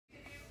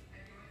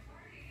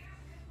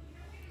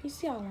You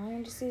see how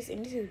long this is?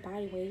 And this is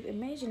body wave.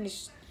 Imagine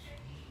this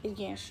is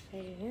getting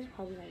straight. This is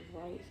probably like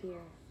right here.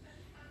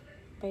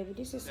 Baby,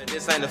 this is...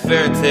 This ain't a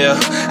fairy tale.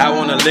 I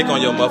wanna lick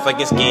on your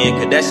motherfucking skin,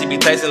 cause that shit be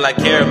tasting like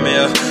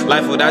caramel.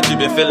 Life without you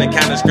been feeling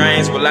kinda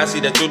strange. Well, I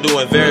see that you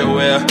doing very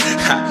well.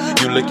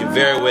 You looking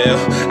very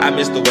well. I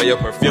miss the way your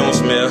perfume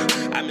smell.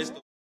 I miss the...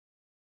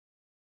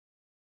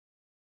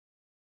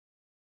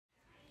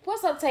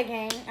 What's up, Tay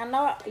Gang? I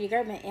know your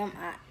girl been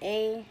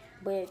MIA,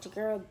 but your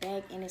girl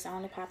back and it's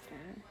only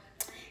popping.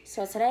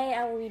 So today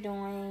I will be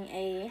doing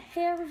a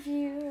hair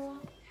review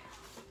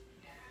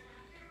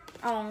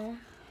on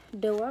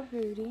Dora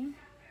Beauty.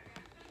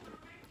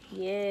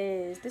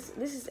 Yes, this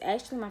is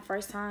actually my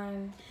first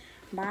time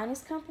buying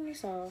this company,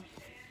 so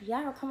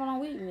y'all come on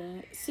with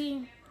me.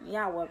 See,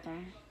 y'all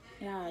welcome.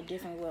 Y'all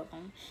definitely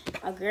welcome.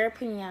 A girl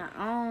putting y'all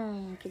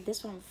on, cause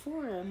this one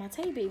for my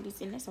Tay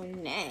babies, and that's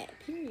on that.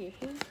 Period.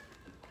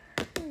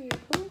 Period.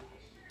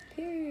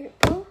 Period.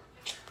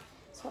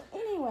 So,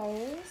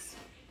 anyways,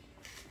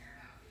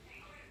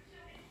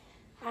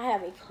 I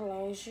have a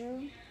closure.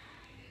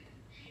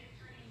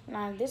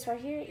 Now, this right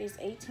here is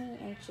 18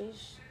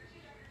 inches,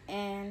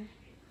 and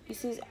you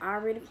see it's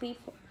already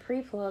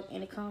pre-plugged,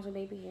 and it comes with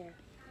baby hair.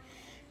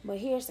 But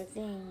here's the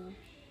thing.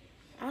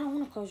 I don't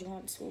want to close your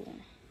tool.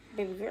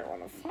 Baby girl on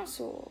the front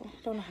tool.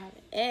 Don't know how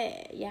to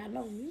add. Y'all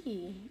know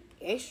me.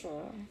 Extra.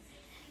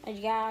 And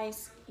you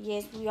guys,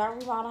 yes, we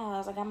already bought a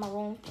house. I got my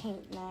room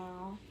pink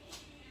now.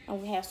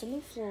 And we have some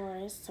new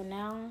floors. So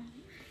now,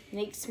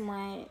 next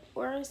month,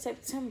 or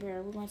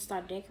September, we're going to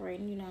start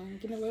decorating, you know,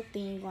 getting a little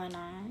theme going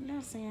on. You know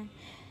what I'm saying?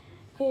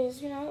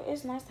 Because, you know,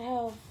 it's nice to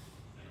have...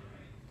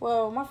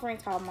 Well, my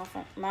friends call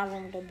my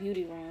room the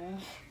beauty room.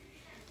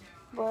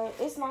 But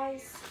it's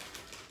nice.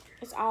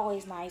 It's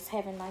always nice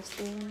having nice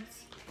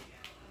things.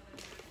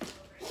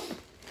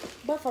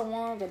 But for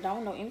one that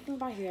don't know anything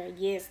about hair,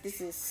 yes, this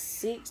is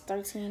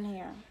 613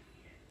 hair.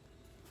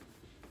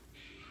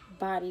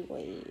 Body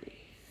wave.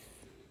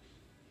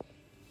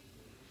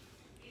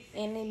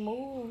 And it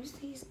moves.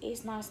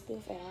 It's not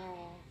stiff at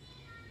all.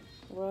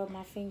 Rub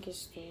my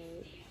fingers through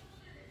it.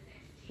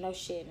 No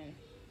shedding.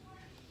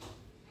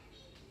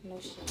 No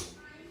shedding.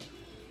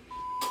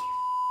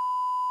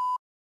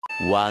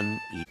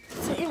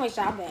 So anyway,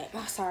 y'all back.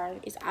 Oh, sorry.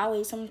 It's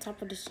always some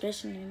type of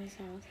distraction in this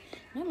house.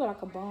 I look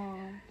like a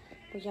bomb.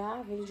 But y'all,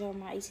 I really enjoyed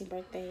my 18th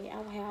birthday.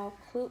 I will have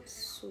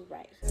clips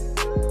right here.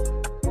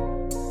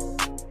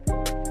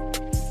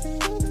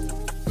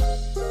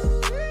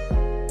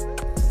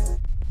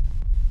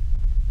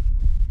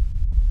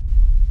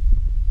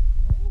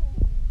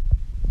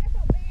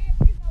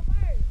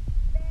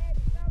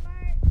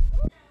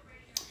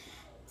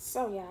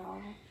 So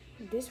y'all,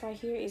 this right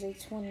here is a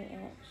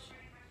 20-inch.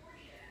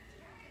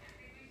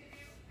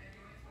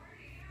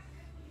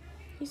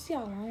 You see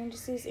how long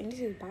this is? And this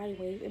is body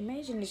wave.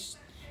 Imagine this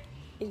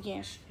is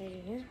getting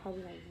straight. This is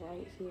probably like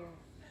right here.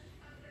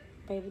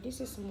 Baby, this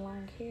is some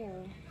long hair.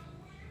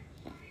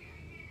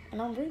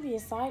 And I'm really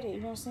excited,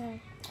 you know what I'm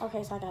saying?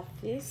 Okay, so I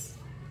got this.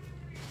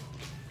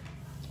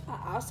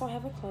 I also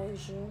have a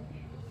closure.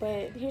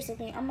 But here's the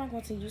thing, I'm not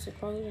going to use a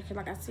closure because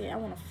like I said, I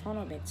want to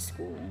funnel back to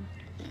school.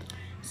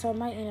 So I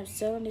might end up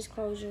selling this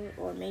closure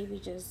or maybe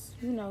just,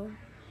 you know,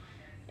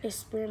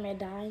 experiment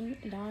dying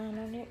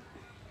on it.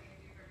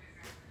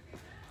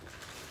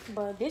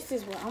 But this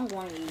is what I'm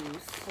going to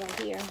use right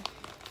here.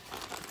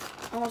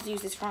 I'm going to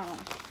use this phone.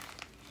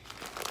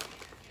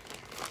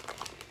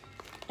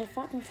 If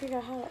I can figure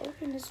out how to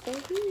open this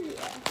baby,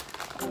 yeah.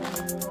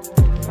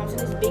 Comes in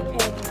this big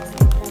package.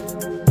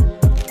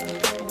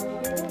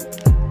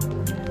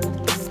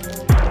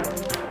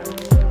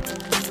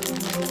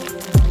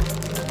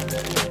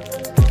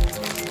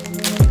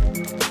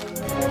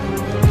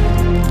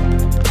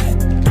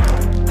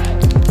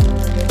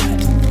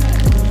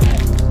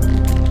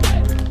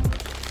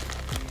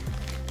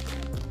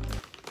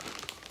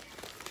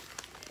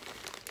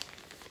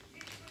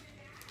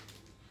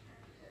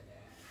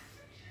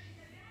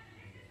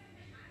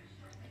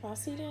 Y'all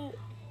see that?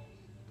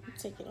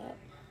 Take it out.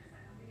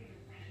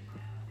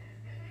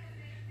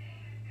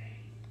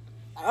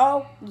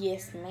 Oh,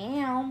 yes,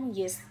 ma'am.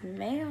 Yes,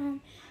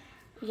 ma'am.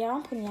 Yeah,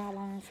 I'm putting y'all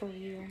on for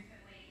real.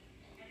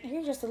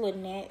 Here's just a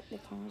little net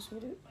that comes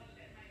with it.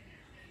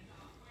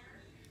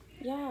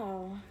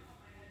 Y'all.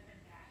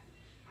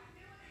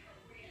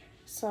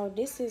 So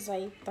this is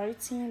a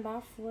 13 by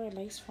 4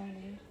 lace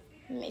frontal.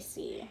 Let me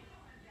see.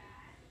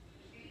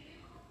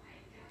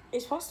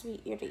 It's supposed to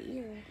be ear to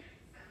ear.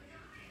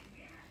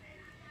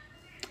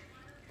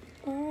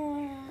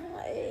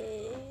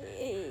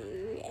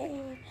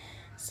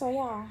 So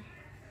y'all,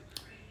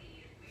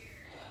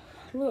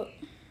 look,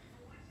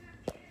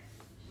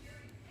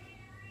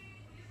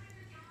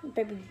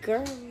 baby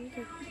girl,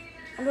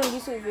 I'm doing a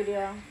YouTube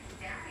video.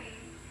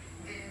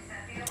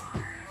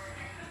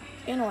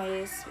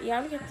 Anyways,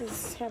 y'all look at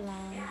this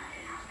hairline.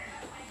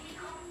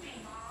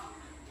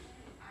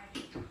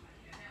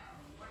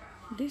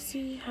 Do you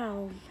see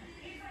how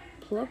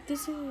plucked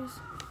this is?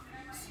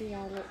 See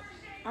y'all look.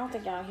 I don't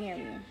think y'all hear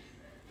me.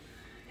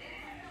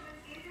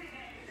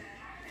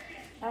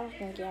 I don't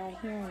think y'all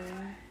hearing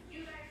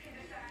me.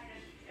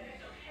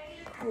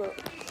 Look.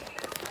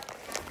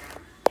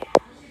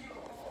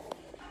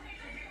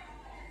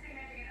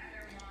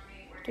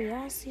 Do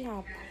y'all see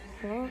how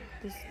plucked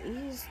this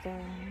is,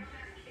 though?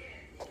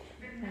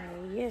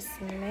 Oh, yes,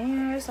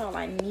 man. That's all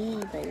I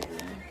need, baby.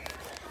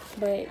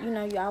 But, you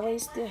know, you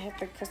always still have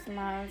to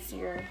customize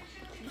your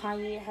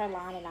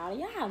hairline and all.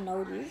 Y'all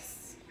know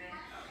this.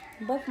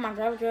 But for my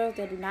girls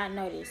that do not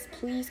know this,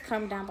 please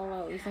comment down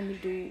below if you want me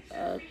to do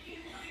a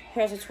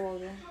hair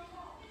tutorial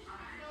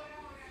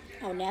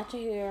on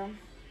natural hair.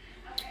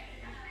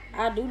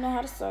 I do know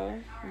how to sew.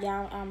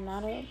 Y'all, I'm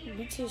not a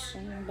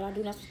beautician, but I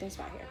do know some things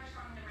about hair.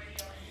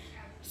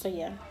 So,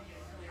 yeah.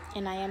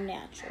 And I am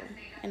natural.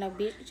 And a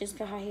bitch just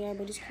cut her hair,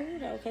 but it's cool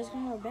though, because it's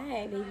going to go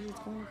back, baby. It's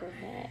going to go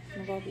back.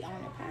 I'm going to be on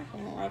it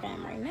popping like I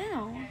am right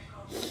now.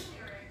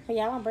 But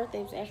yeah, my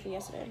birthday was actually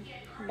yesterday.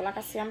 But like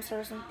I said, I'm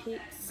serving some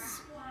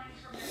pics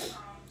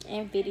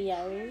and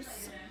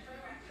videos.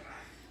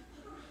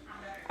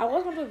 I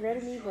was going to do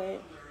Ready Me,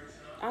 but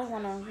I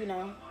want to, you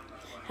know,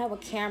 have a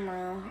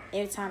camera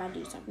every time I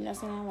do something. You know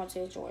what I'm saying? I want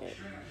to enjoy it.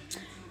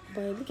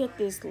 But look at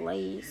this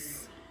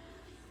lace.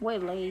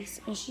 What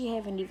lace? And she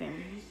haven't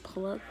even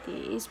plucked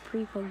it. It's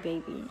pre-plucked,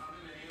 baby.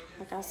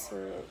 Like I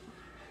said.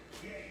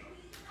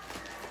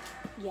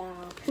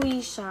 Y'all,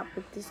 please shop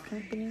with this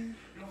company.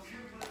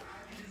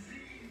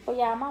 Oh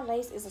yeah, my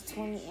lace is a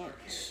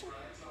 20-inch.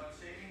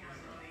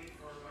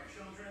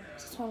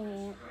 It's a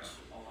 20-inch.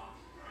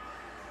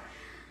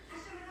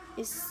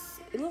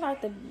 It looks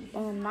like the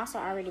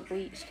nozzle already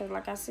bleached. Cause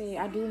like I said,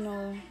 I do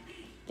know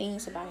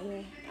things about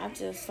hair. I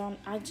just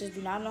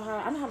do not know how.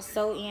 I know how to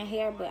sew in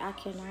hair, but I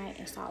cannot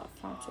install a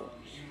frontal.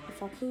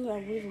 If I could, I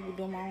really would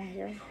do my own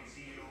hair.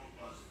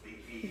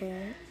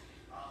 But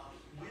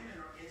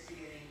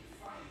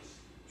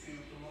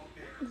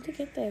look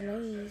at that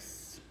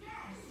lace.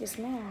 Yes,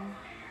 ma'am.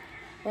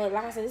 But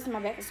like I said, this is my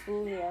back to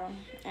school hair,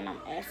 and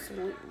I'm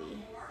absolutely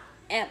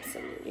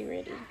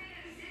ready.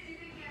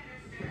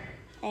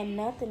 And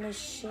nothing is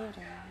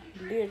shedding.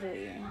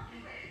 Literally.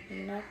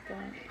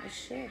 Nothing is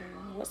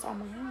shedding. What's on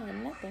my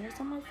hand? Nothing. What's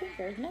on my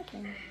fingers?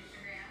 Nothing.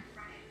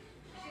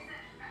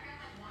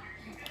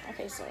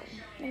 Okay, so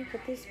let me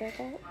put this back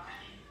up.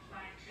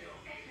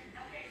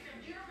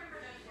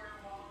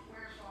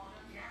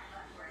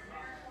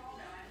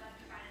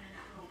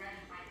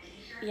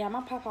 Yeah,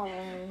 my papa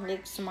room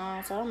looks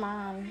small, so I don't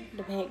mind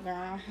the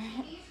background.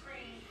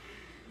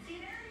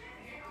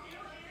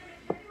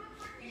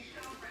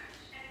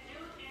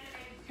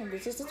 And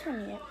this is the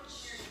 20-inch.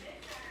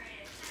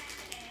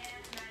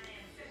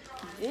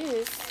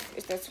 This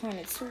is the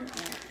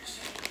 22-inch.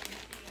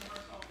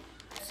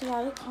 See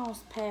how it comes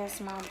past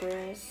my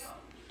breast.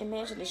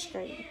 Imagine it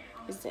straight.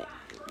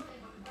 Exactly.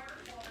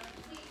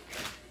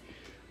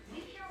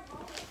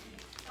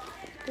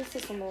 This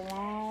is some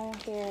long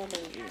hair,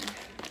 baby.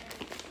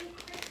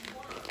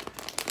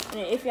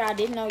 And if y'all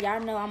didn't know, y'all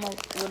know I'm a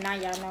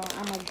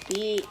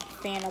big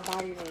fan of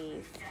body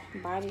wave.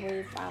 Body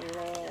wave, I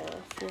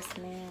love. Yes,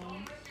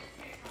 ma'am.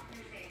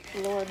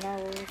 Lord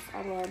knows,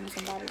 I love me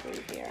some body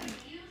wave hair.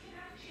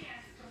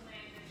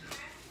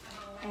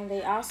 And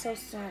they also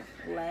sent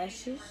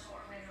lashes.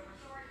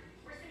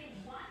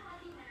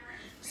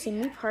 See,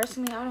 me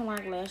personally, I don't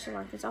like lashes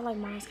like this. I like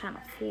mine kind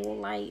of full,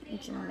 light,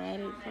 and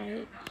dramatic,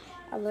 right?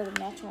 I love the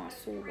natural ones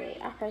too, but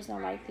I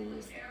personally don't like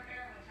these.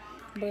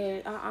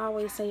 But I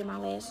always save my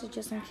lashes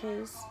just in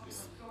case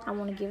I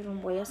want to give them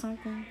away or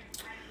something.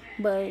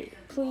 But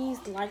please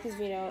like this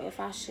video if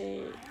I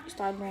should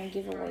start doing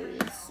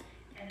giveaways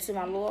to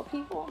my loyal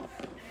people.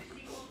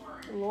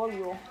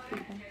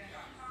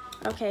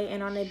 Okay,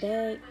 and on the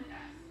back,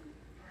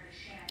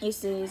 it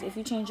says, if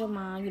you change your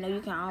mind, you know, you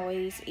can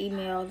always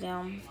email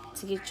them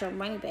to get your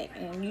money back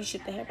and you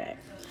ship the hair back.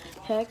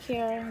 Hair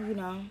care, you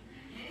know,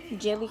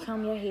 gently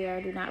comb your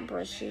hair. Do not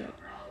brush it.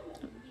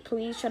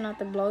 Please try not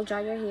to blow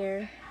dry your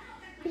hair.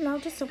 You know,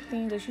 just some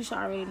things that you should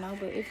already know.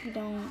 But if you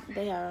don't,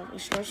 they have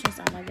instructions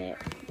on my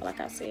back. Like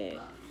I said,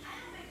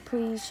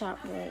 please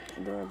shop with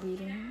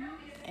DoraBeauty.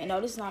 And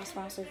no, this is not a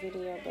sponsored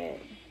video, but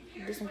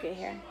this some good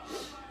hair.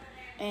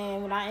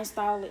 And when I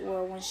install it,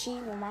 well,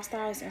 when my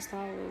stylist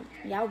install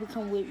it, y'all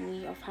become with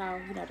me of how,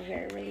 you know, the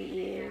hair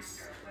really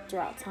is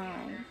throughout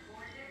time.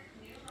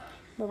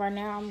 But right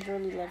now, I'm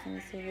really loving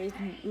this hair. It's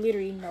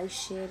literally no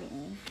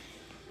shedding.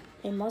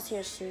 And most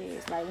hair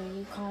sheds, like when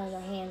you comb your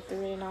hand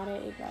through it and all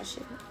that, it got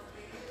shedding.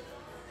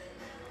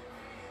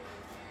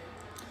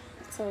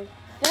 So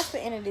that's the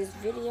end of this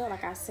video.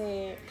 Like I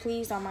said,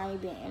 please don't mind me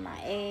being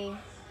MIA.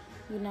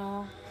 You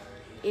know,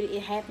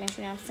 it happens,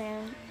 you know what I'm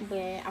saying?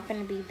 But I'm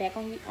gonna be back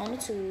on the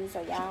tools,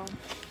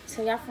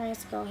 so y'all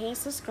friends go ahead and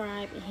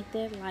subscribe and hit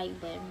that like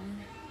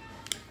button.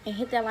 And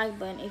hit that like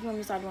button if you want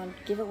me to start doing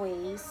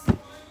giveaways.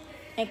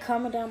 And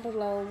comment down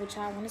below what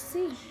y'all want to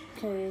see,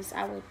 because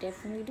I would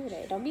definitely do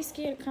that. Don't be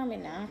scared to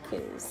comment now,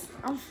 because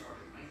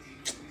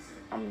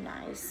I'm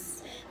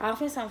nice. I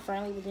feel something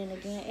friendly, but then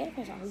again, it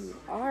depends on who you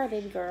are,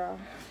 baby girl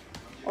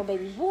or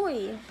baby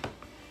boy.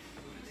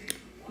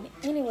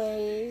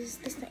 Anyways,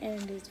 this is the end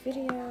of this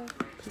video.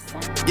 Peace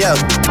out. Yeah.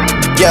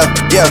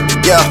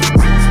 yeah.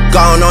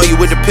 Gone on you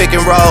with the pick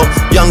and roll.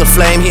 Younger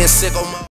flame, he in sicko mode.